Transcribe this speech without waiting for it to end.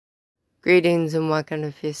Greetings and welcome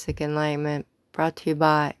to Fusic Enlightenment, brought to you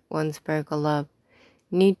by One Spherical Love.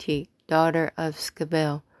 Netee, daughter of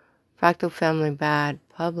Skaville, Fractal Family Bad,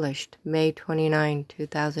 published May 29,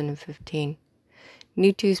 2015.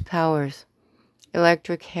 Netee's powers,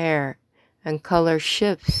 electric hair, and color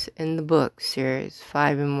shifts in the book series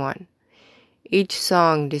 5 in 1. Each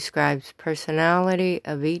song describes personality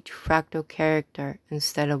of each fractal character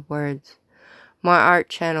instead of words. My art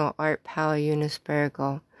channel, Art Power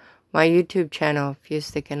Unispherical. My YouTube channel,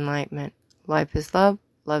 Fusic Enlightenment. Life is love,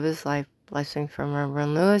 love is life. Blessing from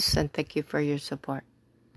Reverend Lewis, and thank you for your support.